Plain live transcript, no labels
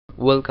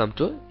Welcome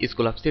to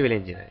School of Civil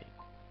Engineering.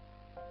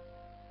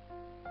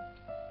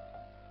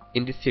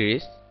 In this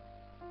series,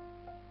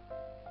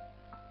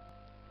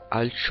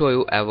 I will show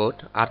you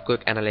about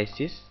earthquake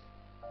analysis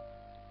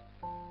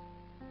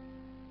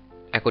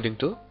according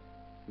to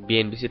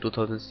BNBC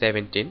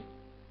 2017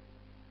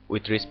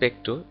 with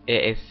respect to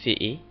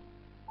ASCE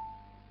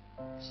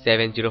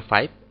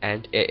 705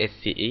 and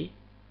ASCE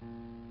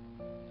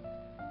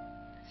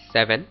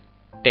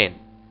 710,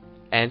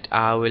 and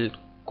I will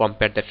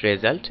compare that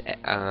result,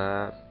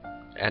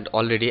 and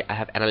already I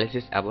have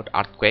analysis about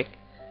earthquake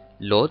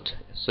load.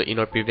 So in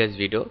our previous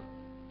video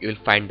you will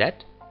find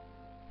that.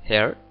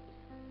 Here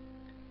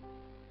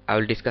I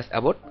will discuss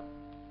about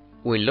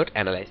wind load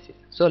analysis.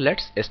 So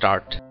let's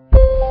start.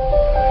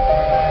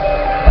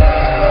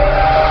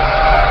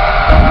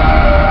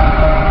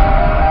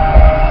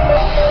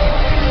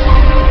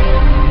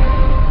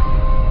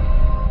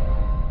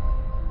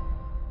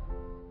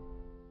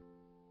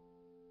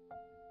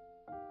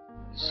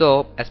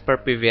 So as per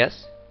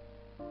previous,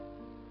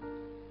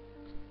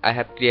 I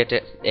have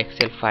created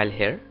Excel file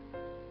here.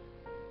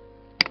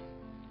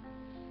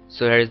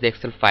 So here is the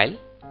Excel file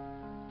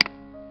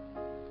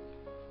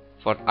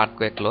for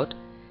earthquake load,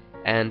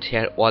 and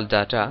here all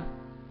data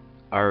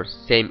are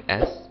same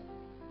as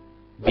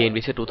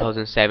BNBC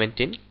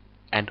 2017,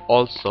 and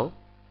also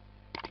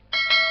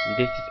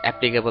this is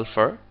applicable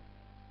for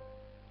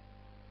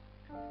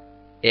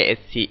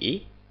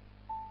ASCE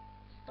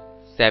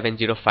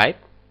 705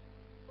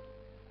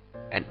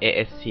 and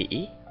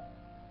ASCE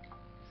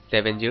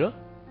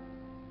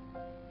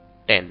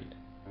 7010.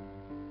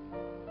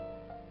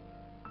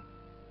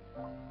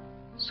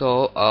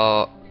 So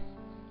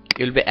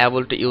you'll be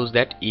able to use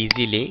that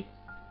easily.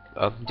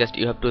 Just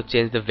you have to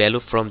change the value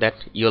from that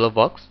yellow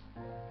box.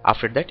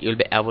 After that you'll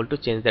be able to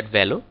change that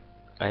value.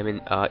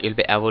 You'll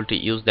be able to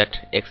use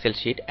that Excel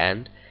sheet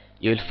and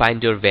you will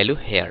find your value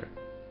here.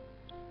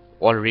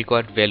 All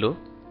required value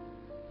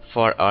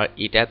for our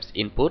Etabs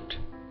input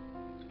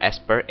as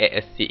per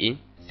ASCE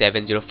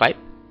 705.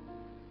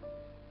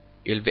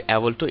 You'll be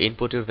able to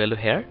input your value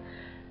here,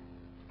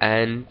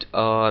 and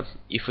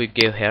if we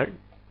go here,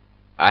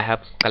 I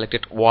have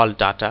collected all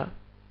data,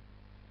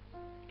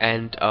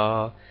 and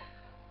I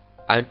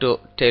want to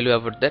tell you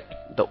about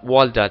that. The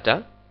all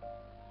data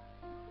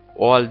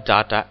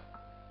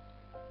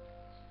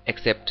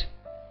except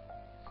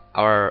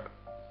our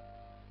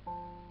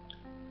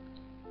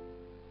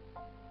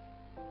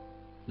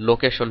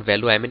location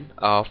value,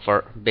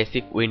 for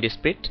basic wind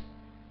speed,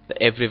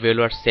 every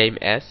value are same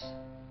as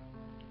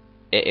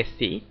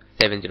ASCE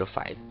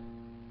 705.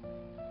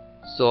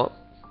 So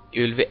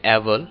you will be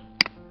able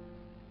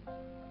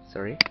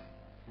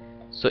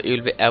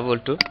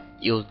to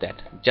use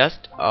that.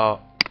 Just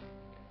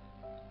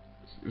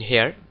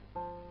here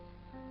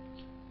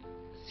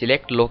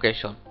select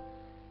location,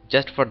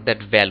 just for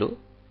that value,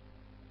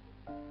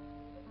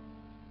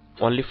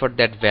 only for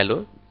that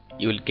value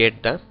you will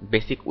get the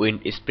basic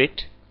wind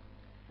speed,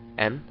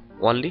 and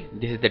only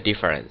this is the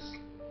difference.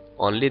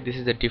 Only this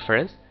is the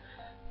difference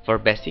for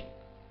basic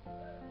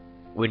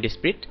wind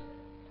speed,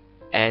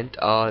 and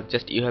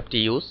just you have to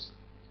use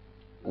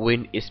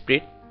wind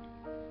speed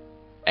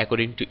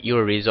according to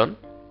your region,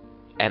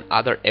 and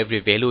other every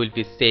value will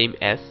be same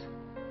as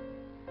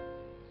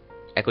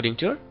according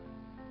to your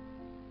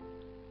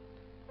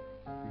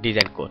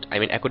design code.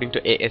 According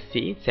to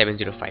ASCE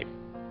 705.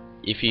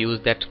 If you use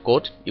that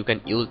code, you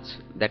can use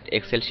that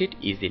Excel sheet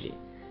easily.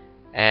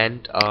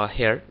 And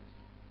here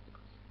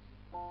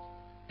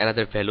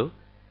another value,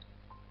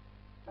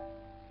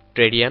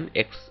 radian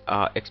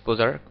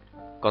exposure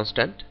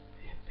constant,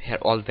 here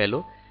all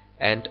value,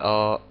 and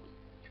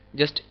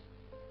just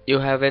you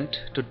haven't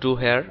to do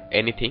here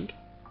anything.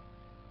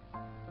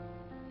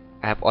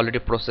 I have already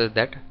processed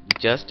that.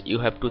 Just you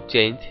have to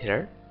change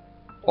here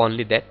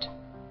only that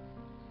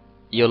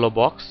yellow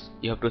box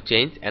you have to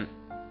change, and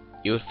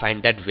you will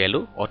find that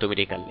value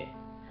automatically.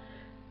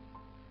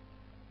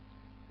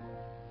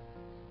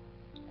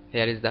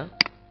 Here is the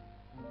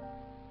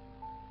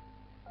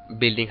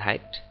building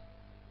height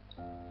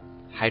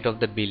of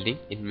the building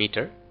in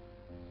meter,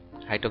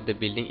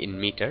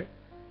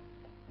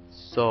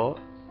 So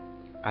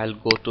I'll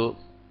go to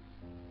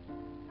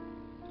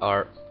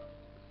our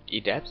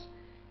Etabs,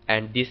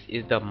 and this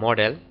is the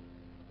model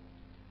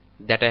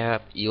that I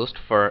have used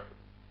for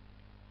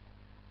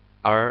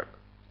our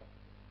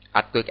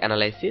earthquake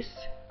analysis.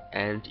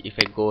 And if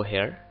I go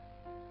here,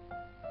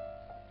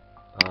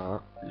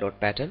 load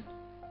pattern,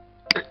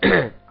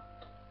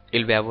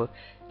 you'll be able,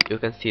 you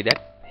can see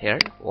that here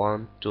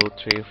 1 2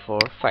 3 4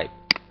 5.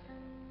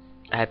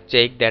 I have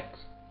checked that.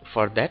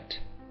 For that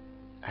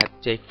I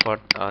have checked for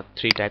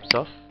 3 types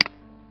of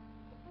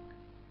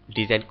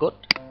design code,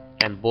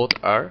 and both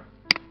are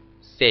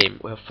same.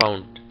 We have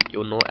found,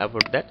 you know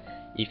about that.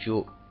 If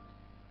you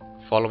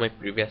follow my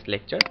previous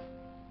lecture,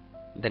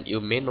 then you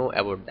may know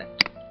about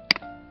that.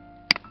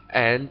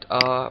 And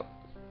for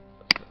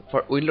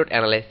wind load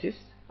analysis,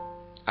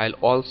 I'll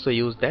also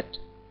use that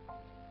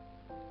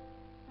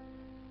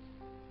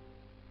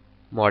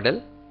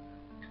model.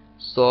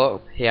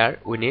 So here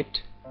we need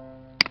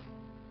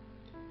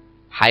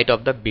height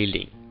of the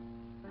building.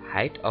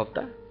 Height of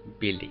the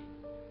building.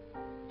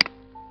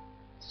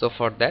 So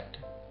for that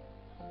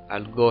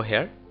I'll go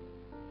here,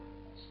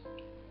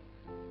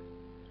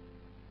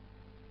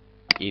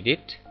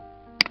 edit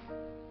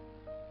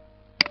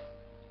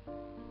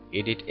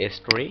a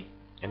story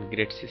and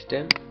grid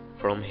system.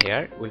 From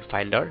here we'll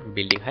find our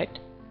building height.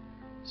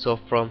 So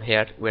from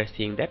here we're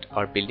seeing that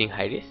our building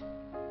height is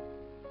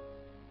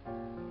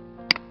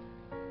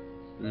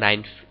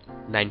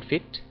 90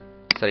 feet.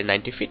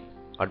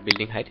 Our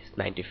building height is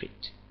 90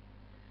 feet.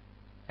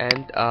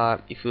 And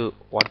if you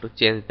want to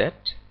change that,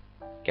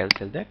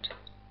 cancel that,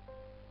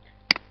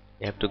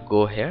 you have to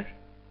go here,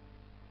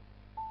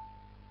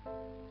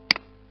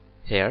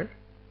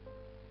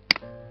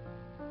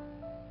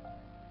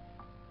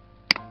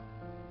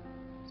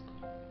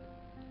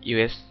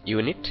 US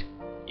unit,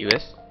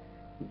 US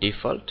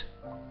default.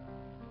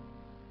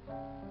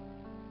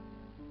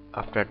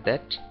 After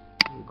that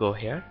go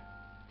here,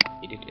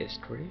 edit a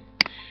story,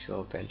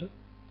 show value,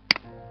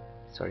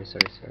 sorry,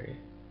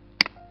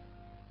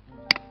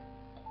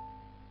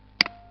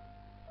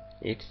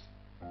 it's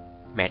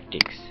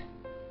matrix.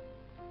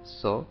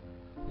 So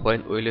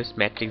when we use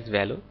matrix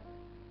value,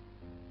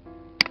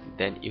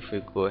 then if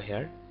we go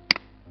here,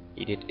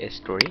 edit a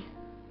story,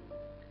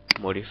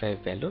 modify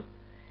value,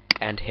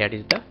 and here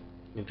is the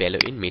value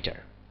in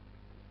meter.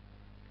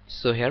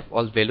 So here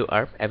all value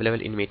are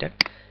available in meter.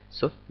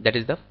 So that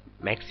is the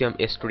maximum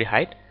story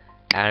height,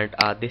 and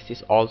this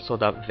is also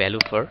the value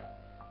for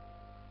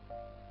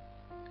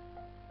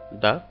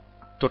the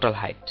total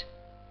height.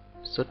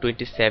 So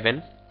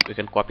 27, we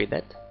can copy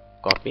that,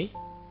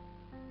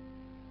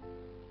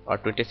 or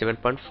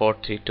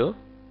 27.432,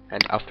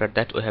 and after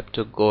that we have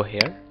to go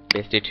here,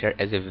 paste it here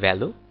as a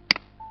value.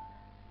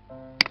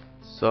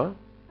 So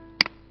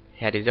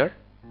here is your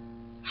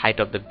height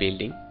of the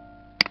building.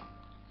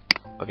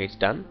 Okay, it's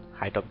done,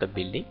 height of the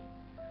building.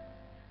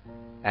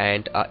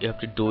 And you have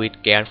to do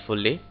it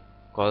carefully,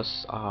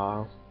 because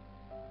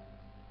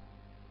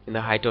in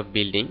the height of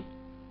building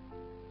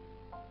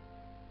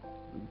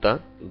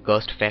the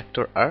ghost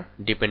factor are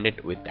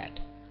dependent with that.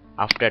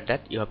 After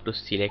that you have to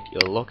select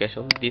your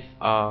location. This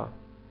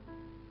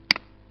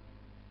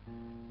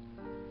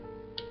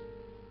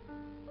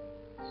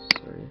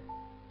sorry,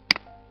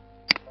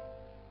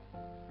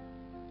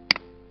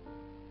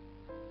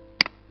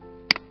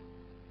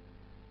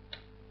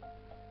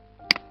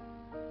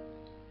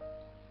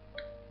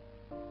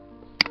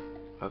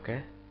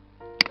 okay.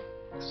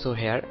 So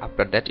here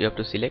after that you have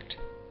to select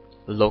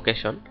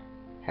location,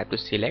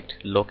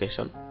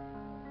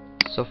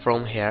 So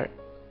from here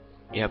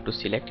you have to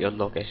select your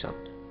location.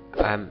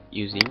 I am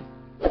using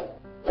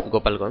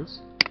Gopalganj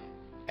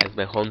as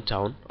my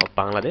hometown of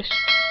Bangladesh.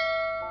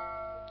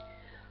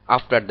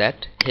 After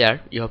that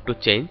here you have to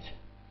change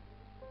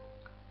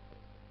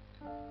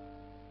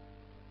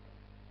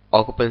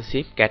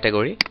occupancy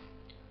category.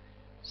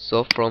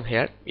 So from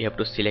here you have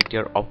to select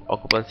your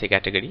occupancy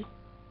category,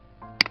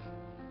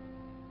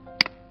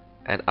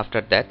 and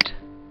after that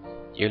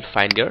you will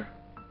find your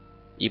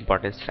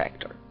importance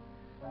factor.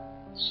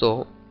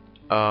 So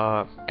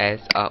as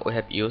we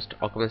have used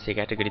occupancy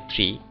category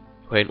 3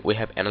 when we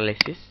have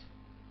analysis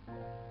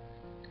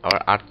or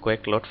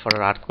earthquake load for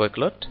our earthquake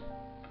load,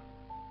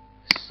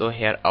 so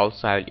here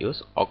also I will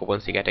use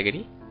occupancy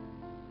category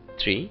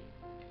 3.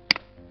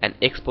 And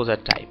exposure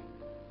type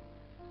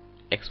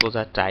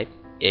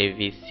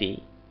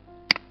AVC.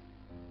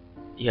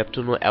 You have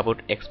to know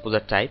about exposure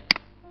type.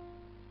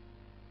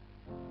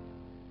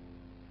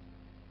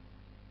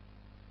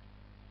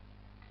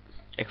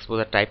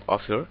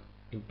 Of your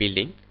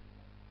building.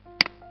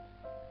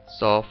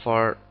 So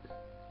for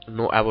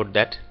know about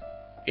that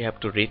you have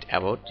to read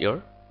about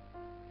your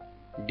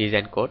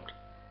design code,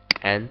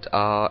 and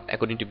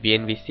according to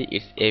BNBC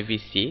it's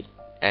AVC,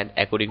 and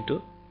according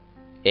to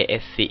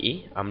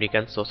ASCE,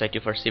 American Society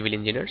for Civil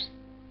Engineers,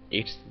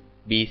 it's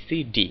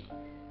BCD.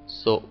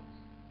 So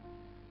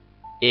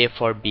A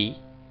for B,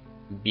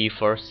 B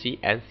for C,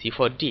 and C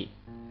for D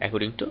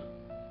according to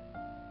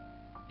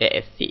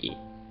ASCE.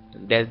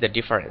 That's the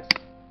difference.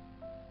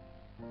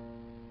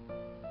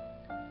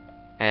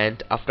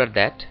 And after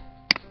that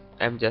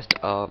I'm just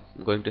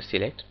going to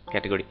select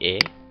category A.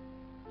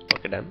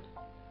 Okay, done.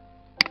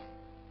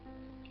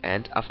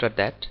 And after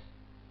that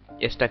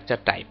a structure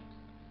type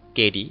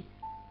KD,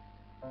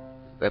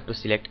 we have to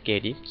select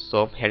KD.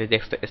 So here is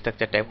the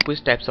structure type.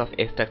 Which types of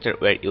structure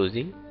we are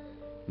using?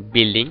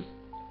 Building,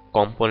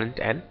 component,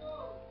 and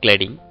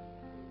cladding.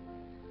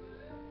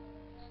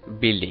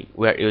 Building,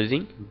 we are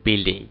using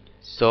building.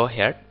 So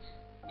here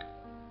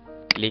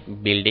click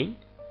building,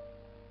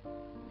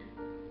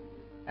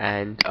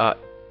 and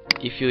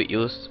if you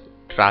use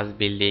truss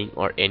building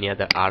or any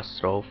other arch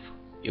roof,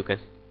 you can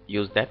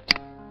use that.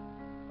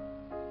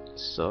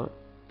 So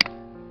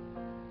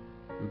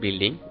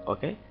building,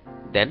 okay.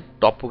 Then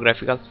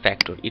topographical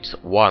factor, it's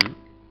 1.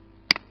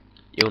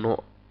 You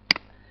know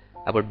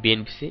about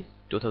BNBC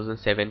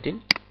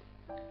 2017.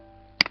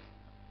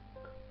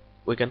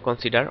 We can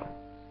consider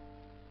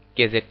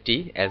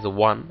KZT as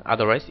 1,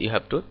 otherwise you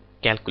have to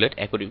calculate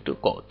according to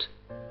code.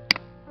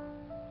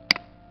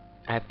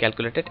 I have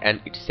calculated, and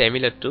it's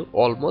similar to,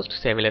 almost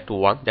similar to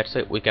 1. That's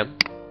why we can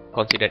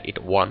consider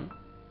it 1.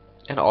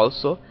 And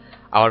also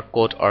our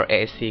code or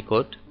ASCE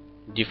code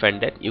define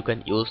that you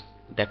can use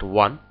that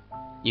 1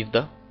 if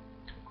the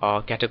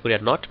category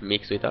are not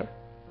mixed with our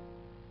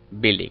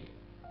building.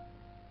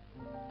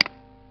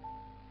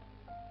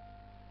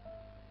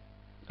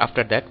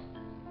 After that,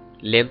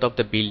 length of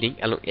the building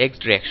along x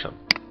direction.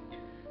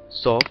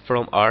 So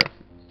from our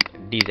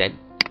design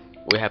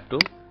we have to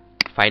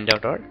find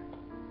out our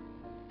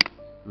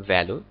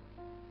value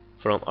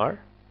from our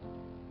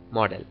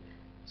model.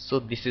 So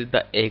this is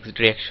the x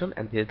direction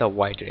and this is the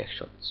y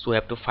direction. So we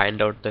have to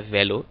find out the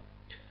value,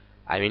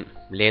 I mean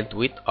length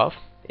width of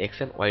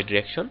x and y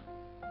direction.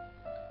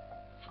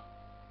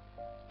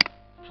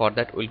 For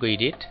that we'll go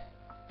edit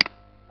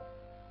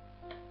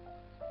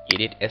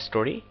a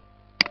story,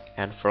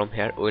 and from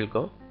here we'll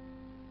go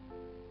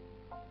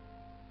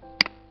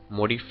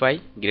modify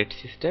grid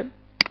system,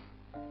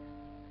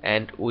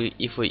 and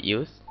if we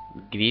use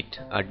grid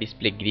or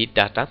display grid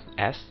data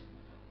as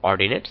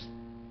ordinates,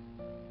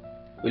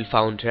 we'll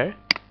found here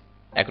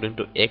according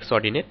to x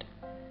ordinate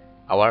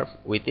our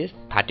width is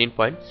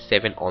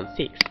 13.7 on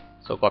 6.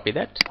 So copy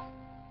that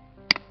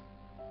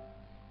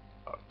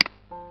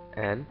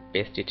and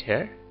paste it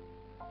here.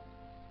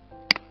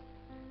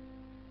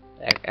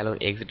 Along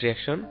x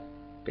direction,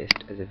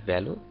 paste as a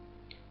value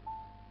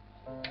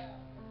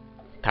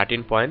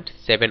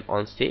 13.7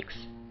 on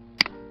 6,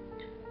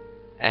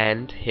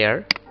 and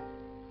here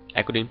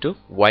according to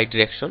y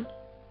direction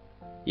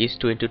is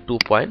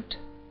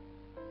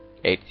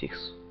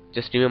 22.86.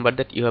 Just remember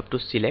that you have to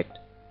select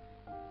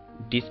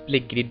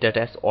display grid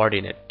data as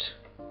ordinate.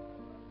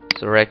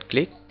 So right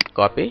click,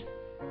 copy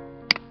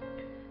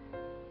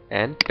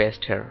and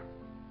paste here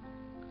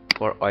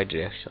for y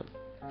direction.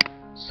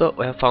 So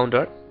we have found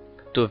our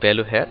two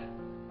value here,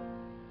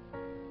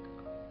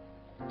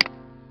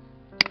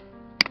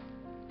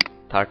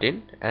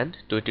 13 and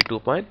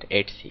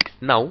 22.86.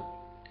 Now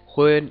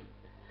when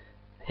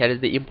here is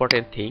the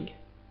important thing,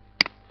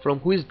 from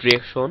which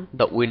direction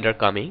the wind are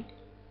coming,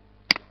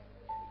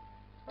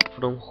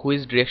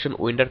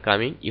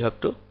 you have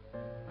to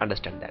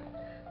understand that.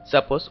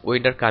 Suppose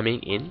wind are coming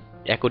in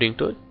according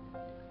to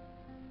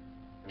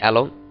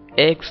along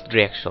x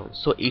direction,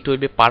 so it will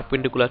be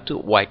perpendicular to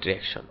y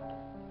direction,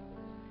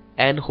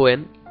 and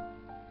when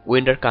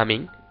wind are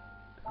coming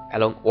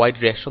along y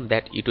direction,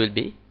 that it will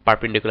be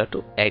perpendicular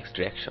to x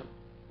direction.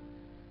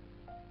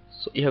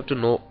 So you have to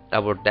know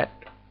about that.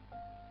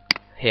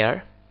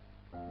 Here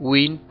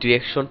wind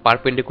direction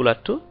perpendicular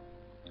to,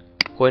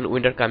 when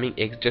wind are coming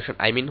x direction,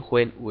 I mean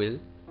when we'll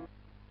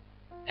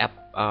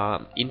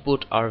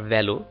input our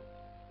value,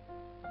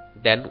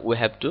 then we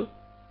have to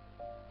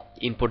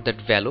input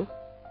that value.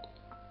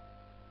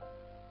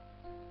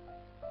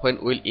 When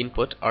we'll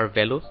input our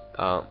value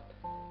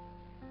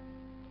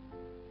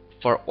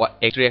for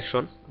x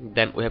direction,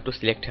 then we have to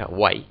select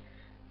y,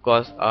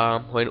 because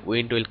when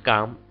wind will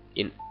come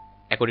in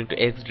according to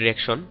x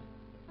direction,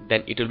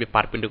 then it will be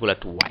perpendicular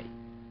to y.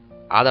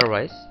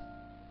 Otherwise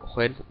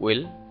when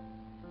we'll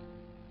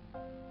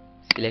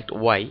select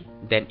y,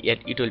 then yet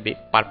it will be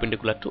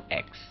perpendicular to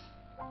x.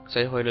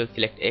 So when we'll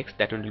select x,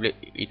 that will be,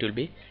 it will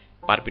be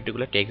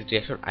perpendicular to x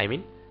direction, I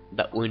mean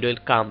the wind will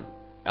come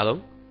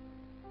along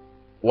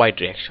y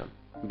direction.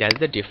 That is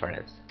the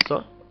difference.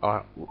 So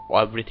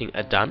everything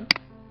are done.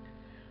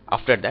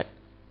 After that,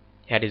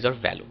 here is our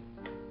value.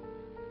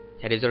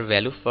 Here is our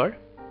value for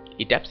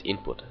Etabs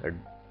input,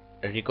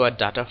 required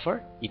data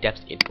for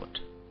Etabs input.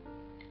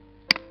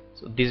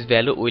 So this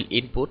value will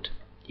input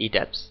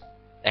Etabs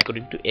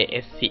according to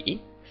ASCE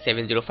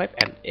 705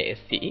 and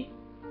ASCE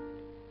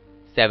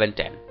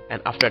 710,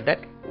 and after that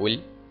we'll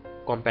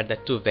compare the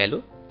two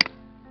value.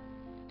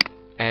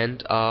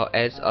 And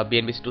as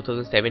BNBC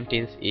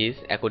 2017 is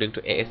according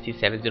to ASCE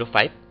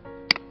 705,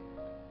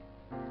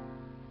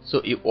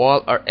 so you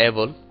all are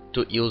able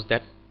to use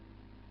that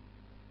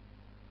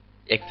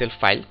Excel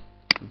file.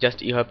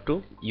 Just you have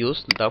to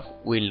use the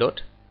wind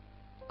load,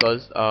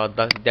 because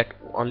that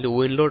only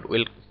wind load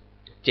will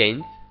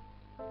change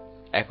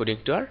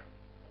according to our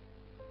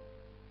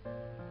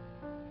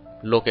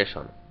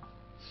location.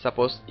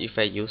 Suppose if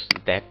I use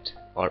that,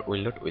 our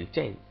wind load will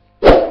change.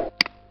 There's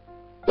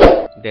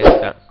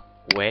the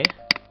way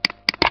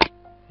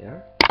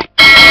here.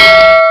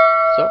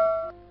 So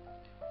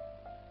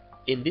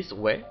in this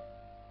way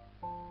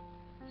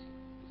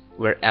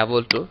we're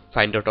able to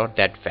find out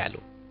that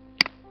value.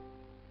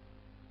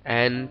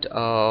 And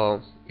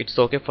it's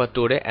okay for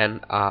today,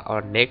 and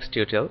our next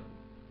tutorial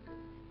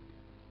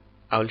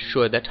I will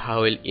show that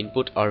how we'll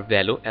input our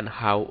value and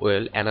how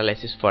we'll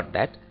analysis for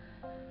that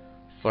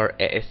for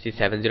ASCE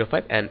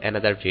 705, and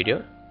another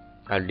video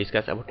I'll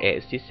discuss about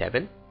ASCE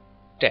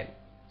 710.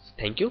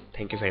 Thank you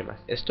very much.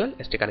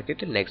 Stay connected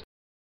till next.